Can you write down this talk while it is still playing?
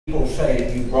people say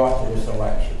that you brought to this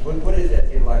election? What is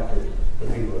it you'd like the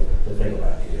people to think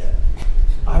about you?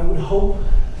 I would hope,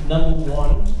 number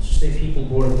one, to say people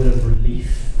brought a bit of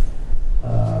relief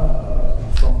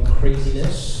from the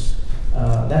craziness.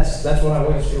 That's what I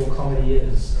always feel comedy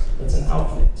is. It's an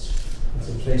outlet. It's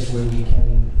a place where we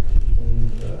can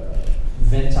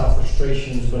vent our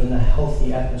frustrations, but in a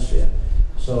healthy atmosphere.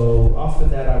 So after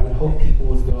that, I would hope people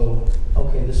would go,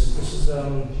 okay, this is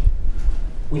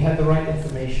we had the right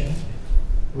information,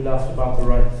 we laughed about the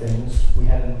right things, we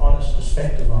had an honest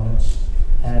perspective on it,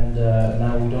 and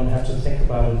now we don't have to think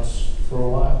about it for a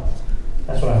while.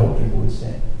 That's what I hope people would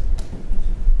say.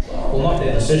 Well, not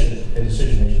their decision they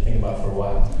should think about for a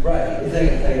while. Right, you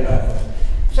think about it.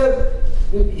 So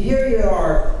here you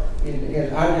are,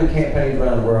 I do campaigns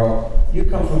around the world. You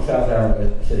come from South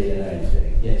Africa to the United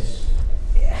States. Yes.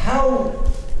 How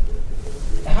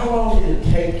long did it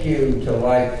take you to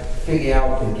figure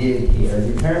out the gig here?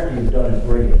 Apparently you've done it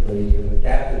brilliantly. You've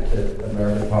adapted to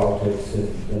American politics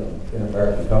and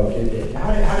American culture.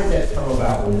 How did that come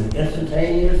about? Was it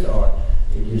instantaneous, or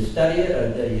did you study it,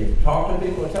 or did you talk to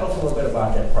people? Tell us a little bit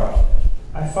about that process.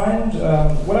 I find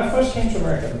when I first came to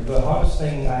America, the hardest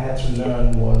thing I had to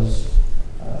learn was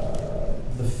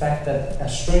the fact that,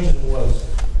 as strange as it was,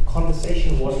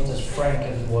 conversation wasn't as frank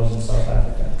as it was in South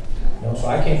Africa. So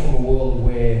I came from a world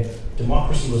where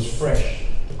democracy was fresh,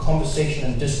 the conversation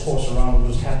and discourse around what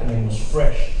was happening was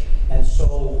fresh, and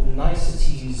so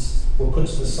niceties were put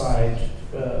to the side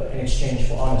in exchange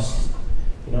for honesty.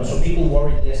 So people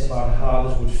worried less about how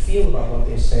others would feel about what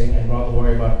they're saying, and rather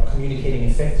worry about communicating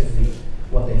effectively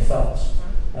what they felt.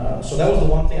 So that was the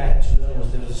one thing I had to learn, was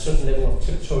there was a certain level of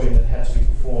tiptoeing that had to be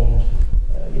performed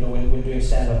when doing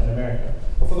stand-up in America.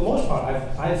 But for the most part,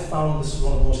 I've found this is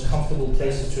one of the most comfortable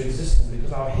places to exist in,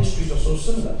 because our histories are so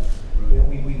similar.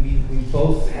 We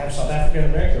both have, South Africa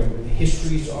and America,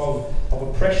 histories of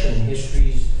oppression,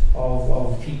 histories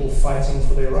of people fighting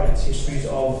for their rights, histories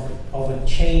of a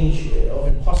change of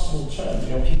impossible terms.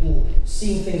 People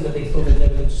seeing things that they thought they'd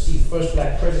never get to see. First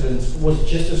black president was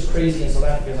just as crazy in South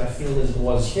Africa as I feel as it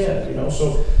was here.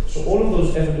 So all of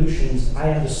those evolutions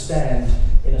I understand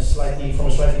from a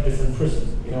slightly different prism.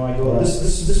 I go,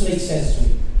 this makes sense to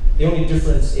me. The only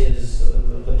difference is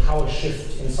the power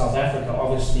shift in South Africa.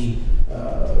 Obviously,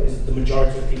 is the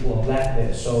majority of people are black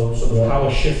there, so the power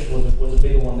shift was a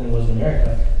bigger one than it was in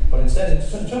America. But instead, in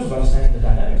terms of understanding the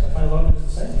dynamics, I find a lot of it is the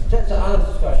same. That's an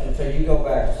honest discussion. So you go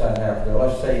back to South Africa,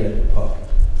 let's say you're at the pub,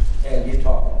 and you're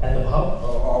talking. At the pub?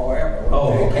 Or wherever.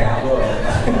 Oh, okay. At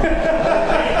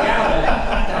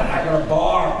a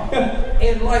bar.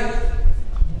 And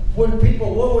when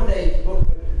people, what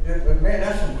man,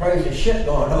 that's some crazy shit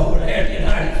going on over there in the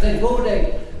United States. What do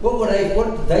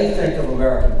they think of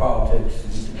American politics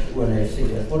when they see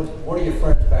this? What are your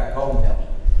friends back home telling?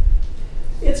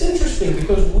 It's interesting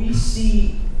because we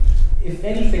see, if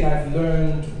anything I've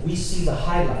learned, we see the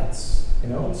highlights.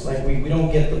 It's like we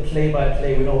don't get the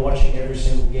play-by-play, we're not watching every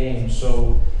single game.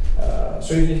 So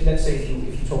even if, let's say, if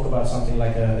you talk about something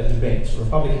like a debate,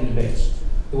 Republican debates,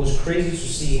 it was crazy to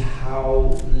see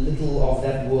how little of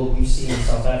that world we see in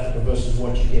South Africa versus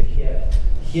what you get here.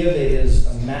 Here there is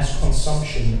a mass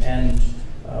consumption and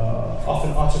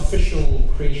often artificial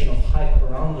creation of hype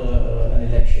around an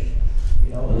election.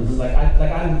 I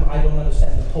don't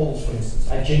understand the polls, for instance.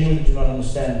 I genuinely do not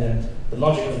understand them. The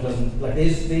logic of it doesn't,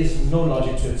 there's no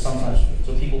logic to it sometimes.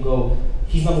 So people go,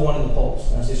 he's number one in the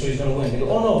polls. And I say, so he's going to win. They go,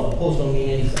 oh no, the polls don't mean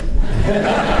anything.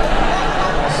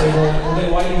 I say, well,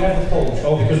 then why do you have the polls?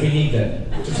 Oh, because we need them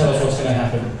to tell us what's going to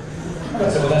happen. I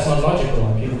say, well, that's not logical.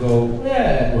 And people go,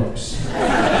 yeah, it works.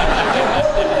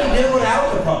 What would we do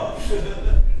without the polls?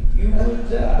 You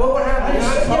would, what would happen? I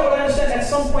understand. At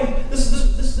some point, this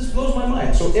blows my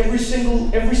mind. So every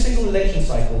single election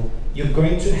cycle, you're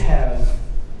going to have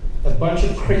a bunch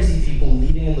of crazy people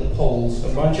leading in the polls, a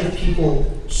bunch of people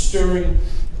stirring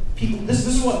people. This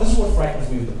is what frightens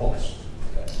me with the polls.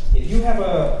 If you have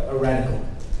a radical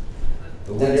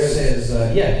that says,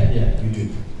 yeah, you do.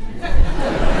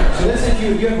 So let's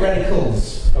say you have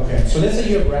radicals. Okay, so let's say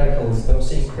you have radicals that are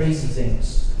saying crazy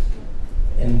things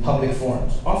in public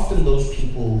forums. Often those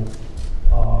people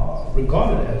are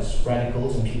regarded as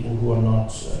radicals and people who are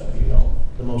not,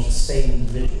 the most sane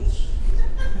individuals.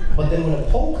 But then when a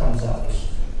poll comes out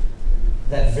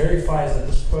that verifies that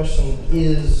this person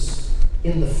is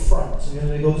in the front,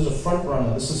 they go, this is a front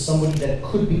runner, this is somebody that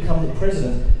could become the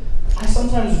president, I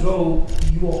sometimes go,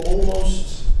 you are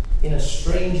almost, in a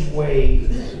strange way,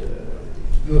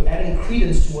 you're adding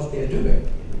credence to what they're doing.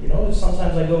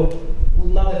 Sometimes I go, well,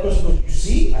 now that person goes, you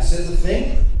see, I said the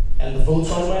thing, and the votes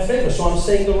are in my favor, so I'm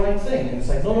saying the right thing. And it's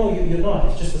like, no, you're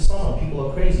not. It's just the summer. People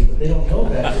are crazy, but they don't know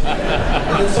that.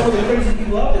 And then some of the crazy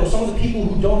people out there, or some of the people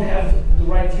who don't have the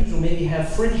right views, or maybe have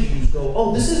fringe views, go,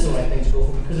 oh, this is the right thing to go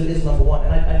for because it is number one.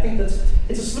 And I think it's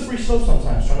a slippery slope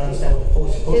sometimes, trying to understand what the poll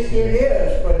is supposed to be. It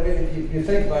is, but I mean, if you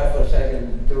think about it for a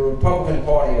second, the Republican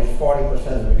Party is 40% of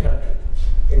the country.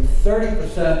 And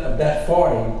 30% of that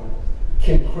 40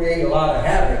 can create a lot of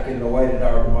havoc in the way that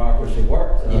our democracy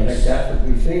works. And I think that's what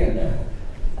we see in there.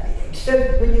 So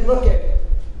when you look at,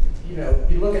 you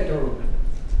look at the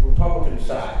Republican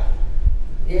side,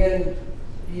 and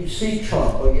you see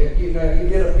Trump, or you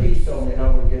did a piece on, you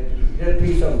did a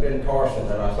piece on Ben Carson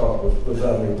that I thought was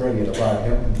utterly brilliant about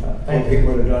him. I think he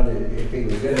would have done it if he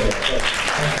was in there.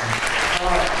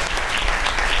 But,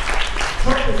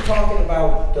 Trump is talking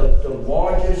about the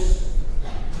largest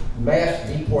mass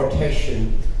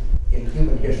deportation in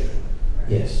human history.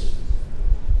 Yes.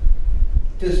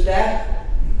 Does that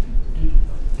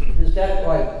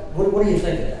like, what do you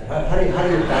think of that? How do you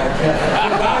digest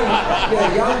that? You're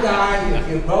a young guy,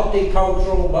 you're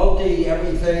multicultural,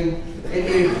 multi-everything, and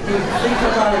you see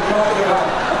somebody talking about,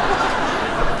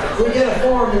 we get a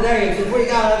forum today and says, we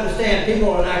got to understand people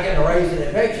are not getting a raise in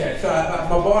their paycheck. So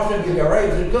my boss said, you get a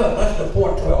raise, it's good, let's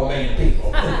deport 12 million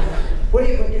people. How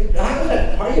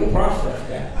do you process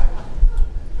that?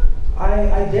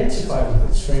 I identify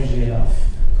with it, strangely enough.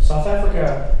 South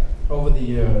Africa, over the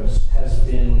years, has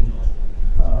been,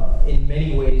 in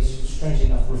many ways, strangely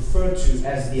enough, referred to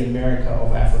as the America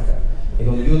of Africa.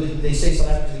 They say South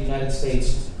Africa is the United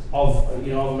States of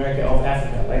America, of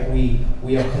Africa. Like we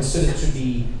are considered to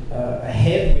be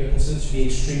ahead. We are considered to be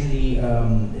extremely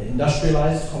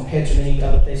industrialized compared to many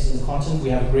other places in the continent. We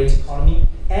have a great economy,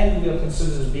 and we are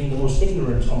considered as being the most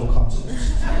ignorant on the continent.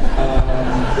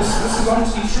 This is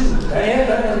honestly true.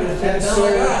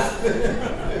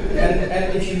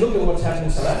 And if you look at what's happening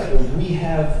in South Africa, we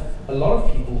have a lot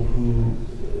of people who,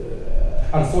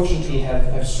 unfortunately,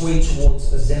 have swayed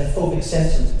towards a xenophobic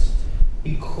sentiment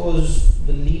because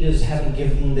the leaders haven't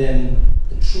given them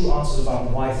the true answers about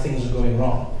why things are going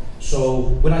wrong. So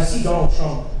when I see Donald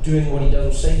Trump doing what he does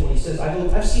or saying what he says, I go,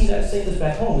 I've seen that saying this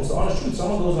back home. It's the honest truth.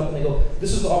 Someone goes up and they go,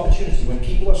 this is the opportunity. When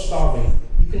people are starving,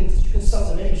 you can sell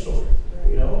them any story.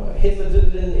 Hitler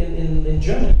did it in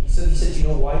Germany. He said, you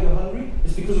know why you're hungry?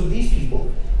 It's because of these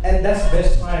people. And that's the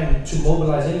best time to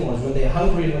mobilize anyone, is when they're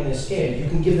hungry and when they're scared. You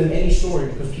can give them any story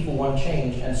because people want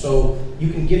change. And so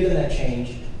you can give them that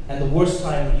change. And the worst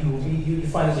time you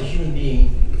find as a human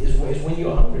being is when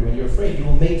you're hungry, when you're afraid. You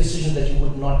will make decisions that you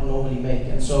would not normally make.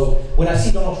 And so when I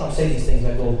see Donald Trump say these things,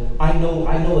 I go, I know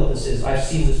what this is. I've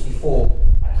seen this before.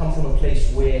 I come from a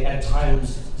place where at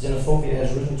times xenophobia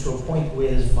has risen to a point where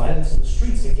there's violence in the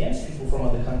streets against people from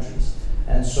other countries.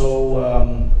 And so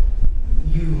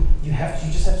you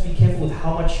just have to be careful with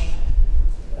how much,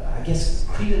 I guess,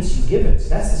 credence you give it.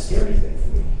 That's the scary thing for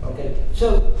me. Okay,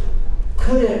 so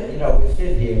could it, we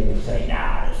sit here and we say,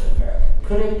 nah, this is America.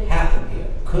 Could it happen here?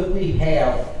 Could we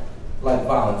have, like,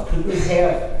 violence? Could we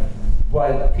have,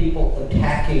 like, people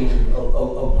attacking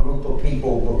a group of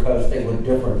people because they were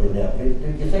different than them? Do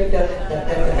you think that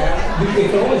could happen?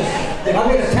 It can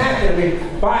always, attacking,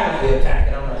 violently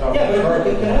attacking. I'm not talking about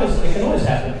it can always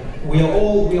happen. We are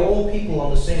all people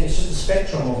on the same, it's just a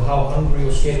spectrum of how hungry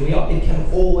or scared we are. It can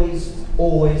always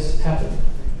happen.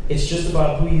 It's just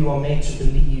about who you are made to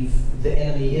believe the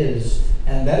enemy is.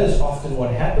 And that is often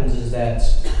what happens, is that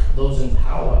those in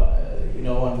power,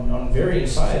 on varying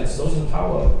sides, those in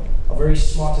power are very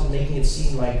smart at making it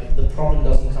seem like the problem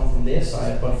doesn't come from their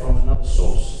side, but from another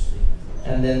source.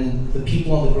 And then the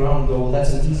people on the ground go, well,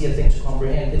 that's an easier thing to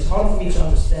comprehend. It's hard for me to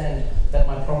understand that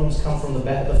my problems come from the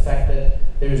fact that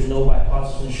there is no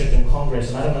bipartisanship in Congress,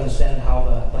 and I don't understand how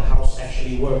the House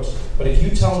actually works. But if you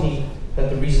tell me that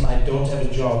the reason I don't have a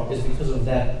job is because of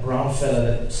that brown fella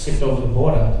that skipped over the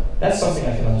border, that's something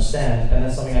I can understand, and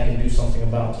that's something I can do something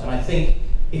about. And I think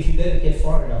if you let it get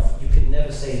far enough, you can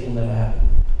never say it will never happen.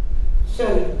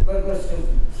 So let's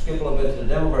skip a little bit to the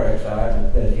Democratic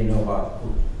side, as you know,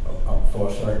 I'm for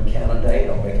a certain candidate,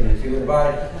 I'll make it easy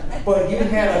about it. But you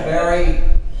had a very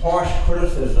harsh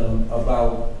criticism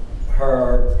about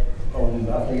her on,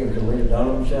 I think it was the Rita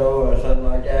Dunham show or something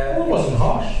like that. Well, it wasn't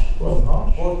harsh. Well,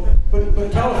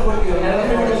 but tell us what you had. I don't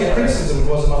think it was a criticism, it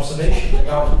was an observation. An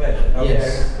observation, okay.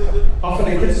 Yes.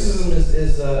 Often a criticism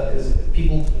is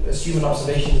people assume an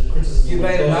observation is a criticism. You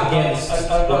made an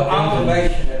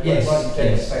observation that wasn't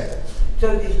taking effect. So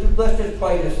let's just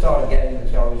play this sort of game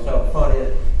and tell you something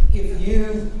funny. If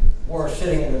you were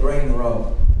sitting in the green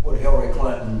room with Hillary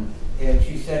Clinton and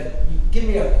she said, give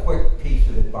me a quick piece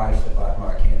of advice about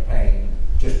my campaign,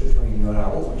 just between you and I,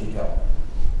 what would you tell her?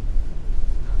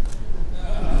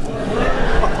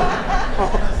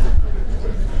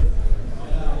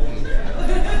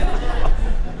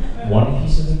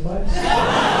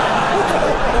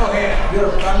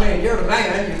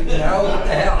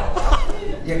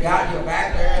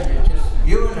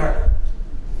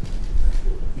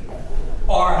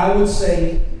 I would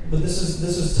say, but this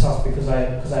is tough because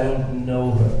I don't know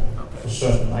her for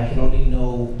certain. I can only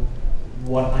know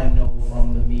what I know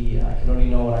from the media. I can only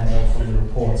know what I know from the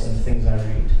reports and the things I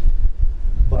read.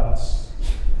 But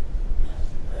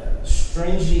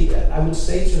strangely, I would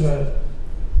say to her,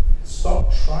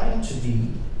 stop trying to be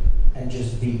and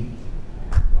just be.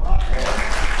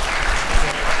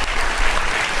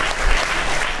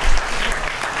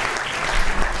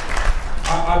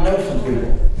 I know some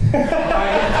people.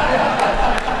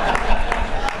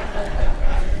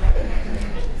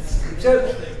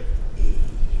 So,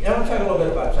 I want to talk a little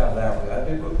bit about South Africa.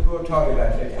 We were talking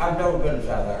about it. I've never been to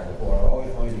South Africa before. I've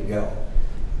always wanted to go.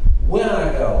 When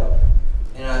I go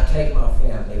and I take my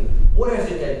family, what is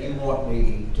it that you want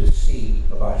me to see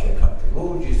about your country? What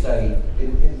would you say?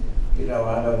 I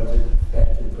know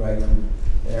that's great and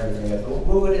everything else. But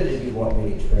what is it you want me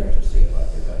to experience to see about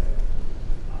your country?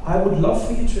 I would love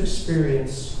for you to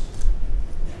experience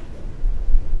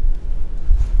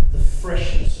the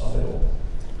freshness of it all.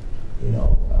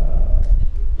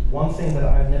 One thing that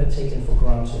I've never taken for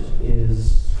granted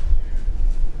is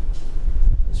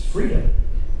freedom.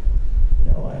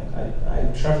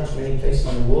 I travel to many places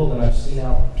in the world and I've seen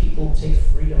how people take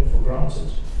freedom for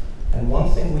granted. And one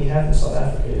thing we have in South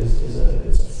Africa is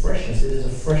a freshness. It is a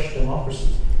fresh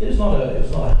democracy. It is not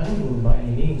a honeymoon by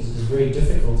any means. It is very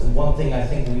difficult. And one thing I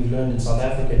think we've learned in South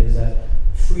Africa is that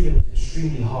freedom is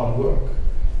extremely hard work,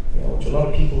 which a lot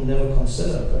of people never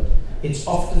consider. But it's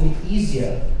often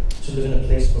easier to live in a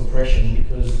place of oppression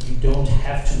because you don't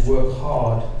have to work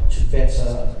hard to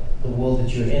better the world that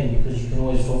you're in, because you can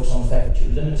always focus on the fact that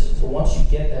you're limited. But once you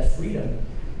get that freedom,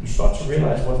 you start to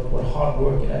realize what hard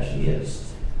work it actually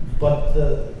is. But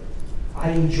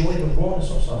I enjoy the rawness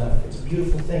of South Africa. It's a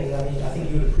beautiful thing. I mean, I think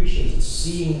you would appreciate it.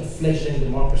 Seeing a fledgling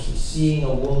democracy, seeing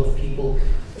a world of people,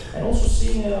 and also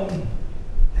seeing,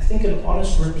 I think, an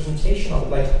honest representation of it.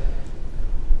 Like,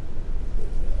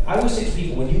 I always say to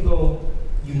people, when you go,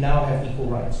 you now have equal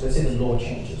rights. Let's say the law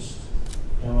changes.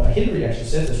 Hillary actually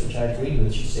said this, which I agreed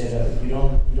with. She said, you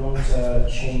don't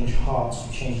change hearts,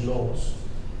 you change laws.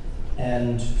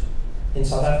 And in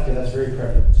South Africa, that's very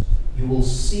prevalent. You will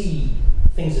see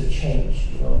things have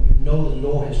changed. You know the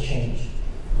law has changed,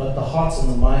 but the hearts and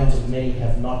the minds of many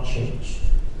have not changed.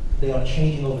 They are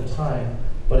changing over time,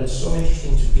 but it's so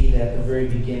interesting to be there at the very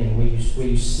beginning, where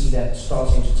you see that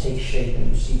starting to take shape,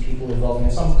 and you see people evolving.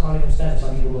 And some can't even stand it.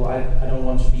 Some people go, I don't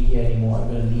want to be here anymore. I'm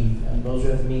going to leave, and those who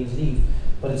have the means leave.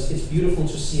 But it's beautiful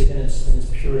to see it in its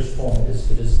purest form. It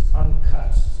is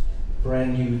uncut,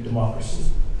 brand new democracy.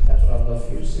 That's what I'd love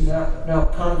for you to see. Now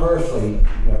conversely,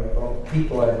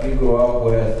 people that you grew up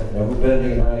with, never been to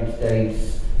the United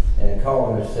States, and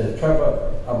call and says,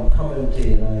 Trevor, I'm coming to the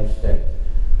United States.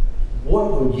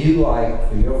 What would you like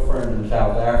for your friends in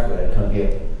South Africa to come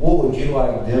here? What would you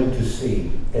like them to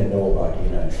see and know about the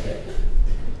United States?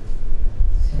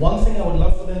 One thing I would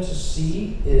love for them to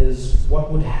see is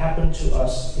what would happen to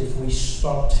us if we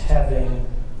stopped having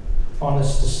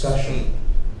honest discussion.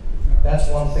 That's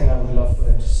one thing I would love for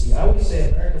them to see. I always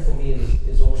say America for me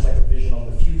is almost like a vision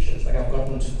of the future. It's like I've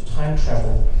gotten to time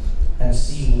travel and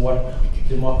see what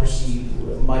democracy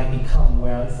might become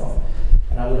where I'm from.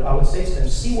 And I would say to them,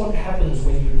 see what happens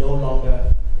when you no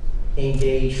longer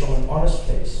engage from an honest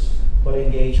place, but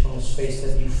engage from a space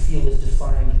that you feel is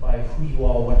defined by who you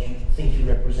are, what you think you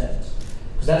represent.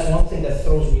 Because that's one thing that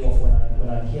throws me off when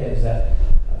I'm here, is that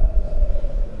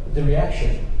the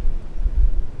reaction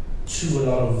to a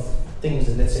lot of things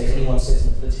that, let's say, anyone says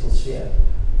in the political sphere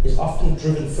is often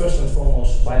driven first and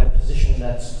foremost by the position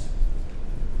that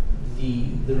the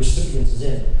recipient is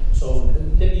in. So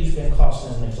let me use Ben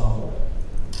Carson as an example.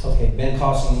 Okay, Ben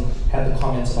Carson had the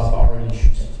comments about the Oregon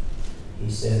shooting. He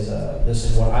says, this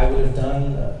is what I would have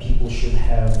done. People should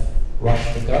have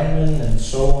rushed the gunman and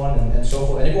so on and so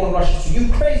forth. And everyone rushes to,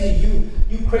 you crazy,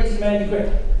 you crazy man, you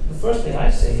crazy. The first thing I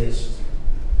say is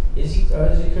he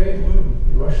crazy? You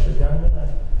rushed the gunman?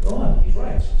 No, he's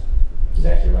right. He's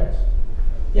actually right.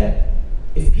 Yeah.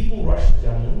 If people rush the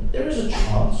gunman, there is a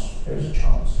chance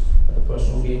that the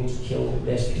person will be able to kill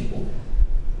less people.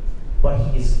 But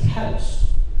he is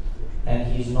callous,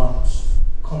 and he's not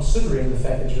considering the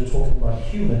fact that you're talking about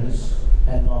humans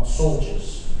and not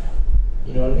soldiers.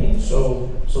 You know what I mean? So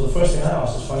the first thing I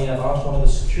asked is, funny enough, I asked one of the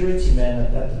security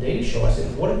men at the Daily Show, I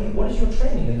said, what is your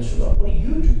training in this regard? What do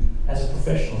you do as a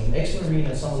professional, as an ex-Marine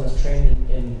and someone that's trained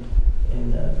in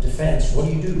defense? What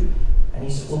do you do? And he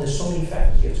said, well, there's so many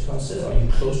factors you have to consider. Are you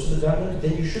close to the gunman?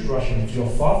 Then you should rush him. If you're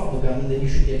far from the gunman, then you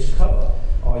should get to cover.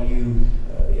 Are you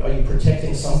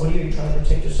protecting somebody? Or are you trying to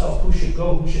protect yourself? Who should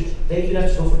go? They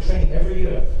have to go for training every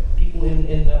year. people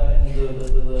in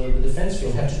the defense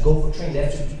field have to go for training.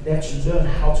 They have to learn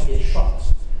how to get shot,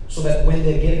 so that when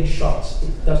they're getting shot,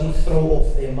 it doesn't throw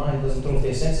off their mind, doesn't throw off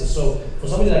their senses. So for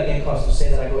somebody like Gamecast to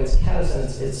say that, I go, it's callous and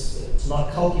it's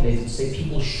not calculated to say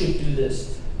people should do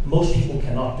this. Most people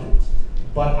cannot do it.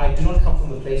 But I do not come from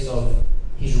the place of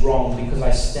he's wrong because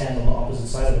I stand on the opposite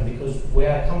side of it, because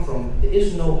where I come from, there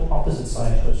is no opposite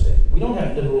side per se. We don't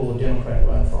have liberal or Democrat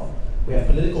where I'm from. We have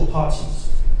political parties.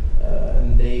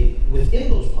 And within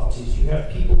those parties, you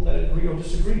have people that agree or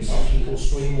disagree. Some people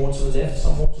swing more to the left,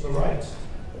 some more to the right.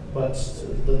 But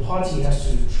the party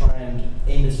has to try and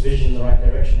aim its vision in the right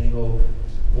direction and go,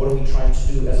 what are we trying to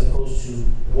do, as opposed to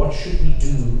what should we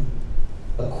do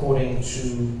according to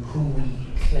who we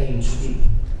claim to be.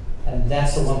 And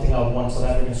that's the one thing I would want South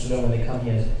Africans to know when they come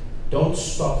here. Don't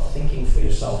stop thinking for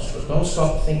yourselves. Don't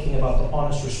stop thinking about the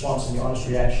honest response and the honest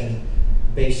reaction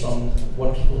based on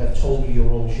what people have told you your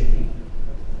role should be.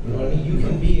 You know what I mean? You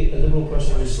can be a liberal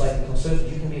person who is slightly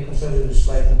conservative. You can be a conservative who is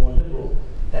slightly more liberal.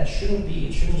 That shouldn't be,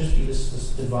 it shouldn't just be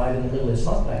this divide in the middle. It's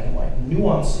not black and white.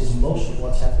 Nuance is most of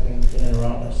what's happening in and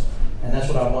around us. And that's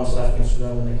what I want South Africans to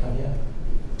know when they come here.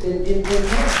 It's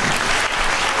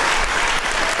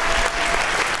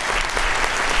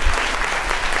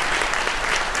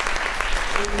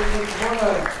one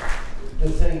of the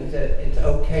things that it's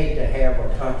okay to have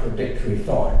a contradictory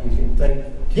thought. You can think,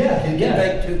 you can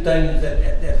think two things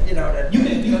that you know that you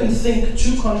can think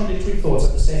two contradictory thoughts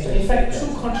at the same time. In fact, two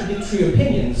contradictory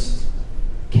opinions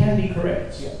can be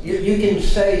correct. Yeah. You can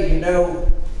say, you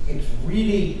know, it's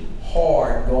really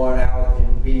hard going out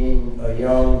and being a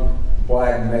young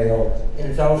black male, and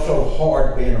it's also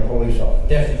hard being a police officer.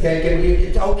 Definitely.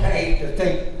 It's okay to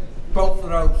think both of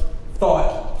those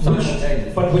thoughts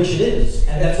simultaneously. But which it is,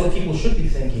 and that's what people should be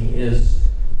thinking, is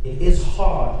it is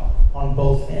hard on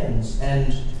both ends.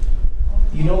 And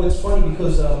you know, it's funny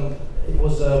because it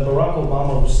was Barack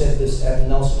Obama who said this at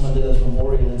Nelson Mandela's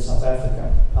memorial in South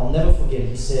Africa. I'll never forget,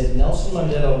 he said, Nelson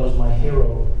Mandela was my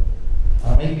hero.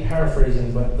 I may be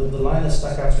paraphrasing, but the line that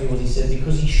stuck out to me was, he said,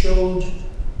 because he showed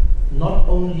not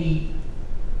only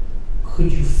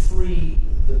could you free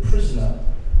the prisoner,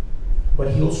 but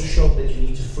he also showed that you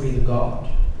need to free the guard.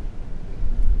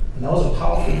 And that was a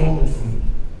powerful moment for me,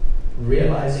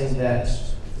 realizing that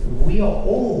we are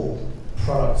all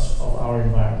products of our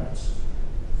environment.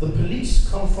 The police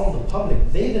come from the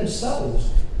public. They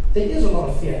themselves, there is a lot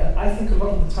of fear. I think a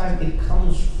lot of the time it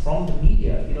comes from the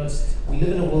media. You know, we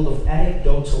live in a world of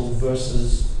anecdotal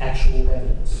versus actual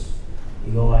evidence.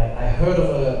 You know, I heard of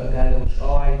a guy that was,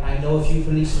 I know a few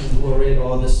policemen who are read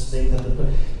all this thing that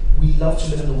we love to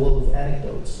live in the world of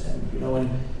anecdotes, and you know, and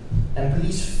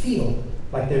police feel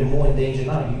like they're more in danger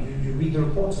now. You read the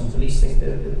reports and police think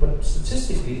but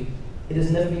statistically, it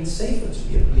has never been safer to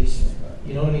be a policeman.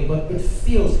 You know what I mean? But it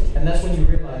feels, and that's when you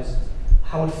realize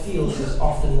how it feels is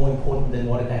often more important than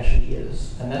what it actually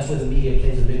is. And that's where the media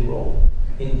plays a big role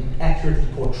in accurately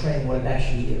portraying what it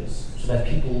actually is, so that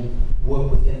people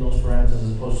work within those parameters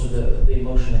as opposed to the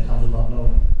emotion that comes about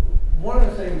knowing. One of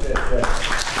the things that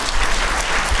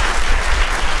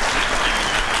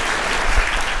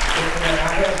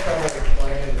I had trouble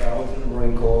explaining, I was in the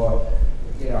Marine Corps,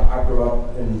 you know, I grew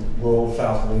up in rural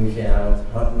South Louisiana,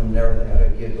 hunting and everything as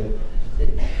a kid, but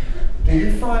do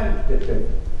you find that the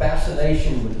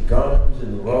fascination with guns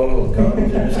and the role of guns in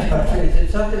this country, is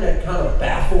it something that kind of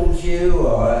baffles you,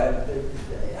 or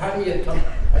how do you come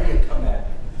at it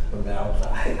from the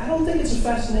outside? I don't think it's a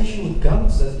fascination with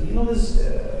guns. You know, there's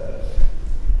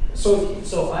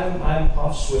so I'm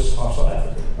half Swiss, half South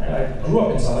African. Right? I grew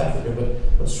up in South Africa,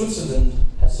 but Switzerland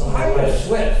has some. How are you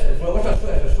Swiss? What's a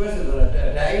Swiss? A Swiss is an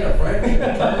Italian or French?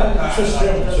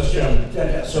 Swiss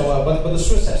German. So, but the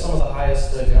Swiss have some of the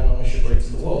highest gun ownership rates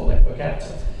in the world, like per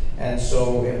capita. And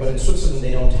so, but in Switzerland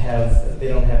they don't have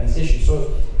these issues.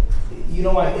 So, you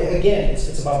know, again,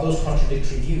 it's about those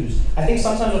contradictory views. I think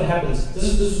sometimes what happens,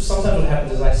 sometimes what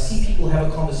happens is I see people have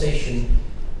a conversation,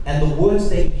 and the words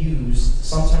they use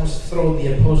sometimes throw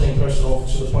the opposing person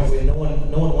off to the point where no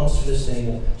one wants to listen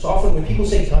anymore. So often when people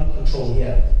say gun control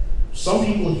here, some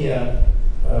people hear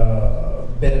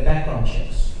better background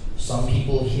checks. Some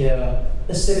people hear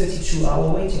a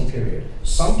 72-hour waiting period.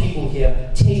 Some people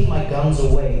hear take my guns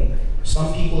away.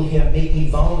 Some people here make me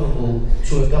vulnerable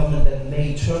to a government that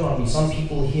may turn on me. Some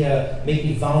people here make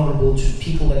me vulnerable to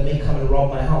people that may come and rob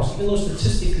my house. Even though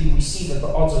statistically we see that the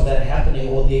odds of that happening,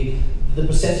 or the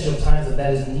percentage of times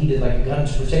that is needed, like a gun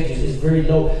to protect you, is very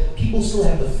low, people still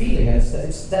have the feeling, and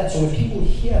it's that. So when people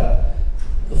hear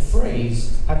the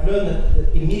phrase, I've learned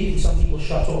that immediately some people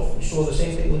shut off. We saw the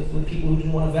same thing with people who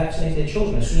didn't want to vaccinate their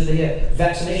children. As soon as they hear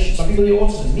vaccination, some people hear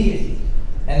autism immediately.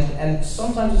 And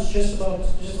sometimes it's just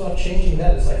about changing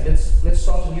that. It's like let's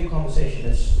start a new conversation.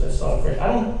 Let's start fresh. I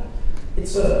don't.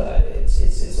 It's a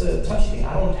touchy thing.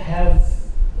 I don't have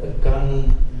a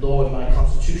gun law in my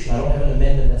constitution. I don't have an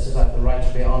amendment that says I have the right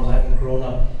to bear arms. I haven't grown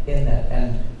up in that.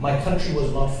 And my country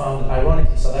was not founded.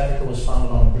 Ironically, South Africa was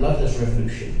founded on a bloodless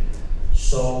revolution.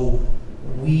 So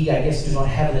we, I guess, do not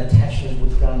have an attachment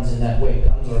with guns in that way.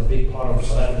 Guns are a big part of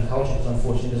South African culture because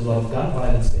unfortunately there's a lot of gun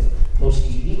violence there,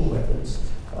 mostly illegal weapons.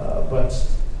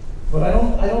 But I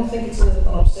don't think it's an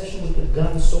obsession with the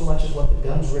guns so much as what the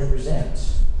guns represent.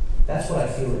 That's what I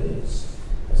feel it is.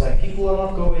 It's like people are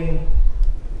not going,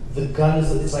 the gun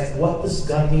is, it's like what this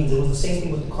gun means. It was the same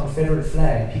thing with the Confederate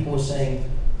flag. People were saying,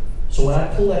 so when I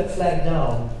pull that flag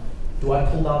down, do I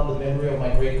pull down the memory of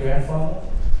my great-grandfather?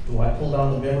 Do I pull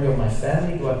down the memory of my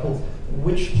family?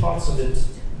 Which parts of it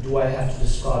do I have to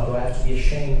discard? Do I have to be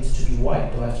ashamed to be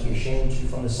white? Do I have to be ashamed to be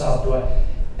from the South?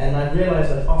 And I realize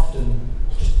that often,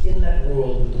 just in that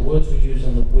world, with the words we use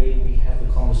and the way we have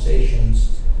the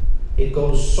conversations, it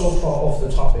goes so far off the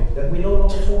topic that we're no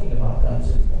longer talking about guns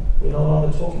anymore. We're no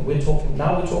longer talking. We're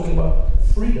talking about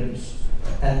freedoms,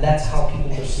 and that's how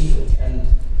people perceive it. And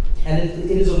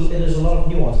it is a lot of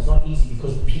nuance. It's not easy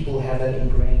because people have that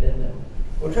ingrained in them.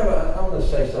 Well, Trevor, I want to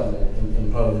say something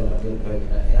in closing. And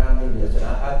I mean this, and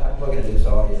I'm looking at this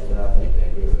audience, and I think they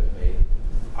agree with me.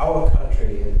 Our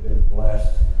country has been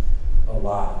blessed a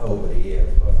lot over the years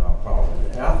with our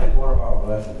problems, and I think one of our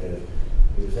blessings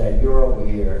is that you're over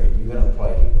here and you're going to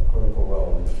play a critical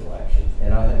role in this election.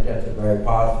 And I think that's a very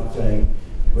positive thing.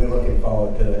 We're looking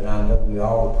forward to it, and I know we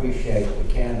all appreciate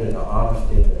the candor and the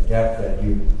honesty and the depth that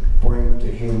you bring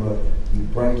to humor, you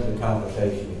bring to the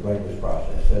conversation, you bring to this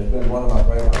process. So it's been one of my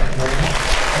great honors.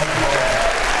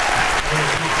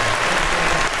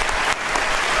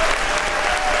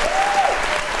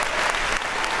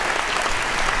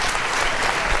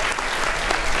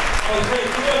 Oh, great.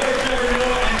 Give it up for Trevor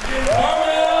Noah and Jim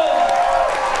Carmel.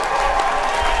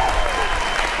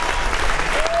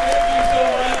 Thank you so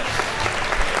much.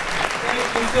 Thank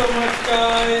you so much,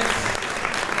 guys.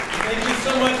 Thank you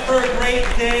so much for a great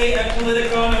day at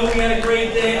Politicon. I hope you had a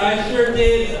great day. I sure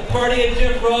did. Party at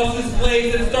Jeff Ross's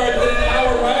place. It starts in an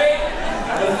hour, right?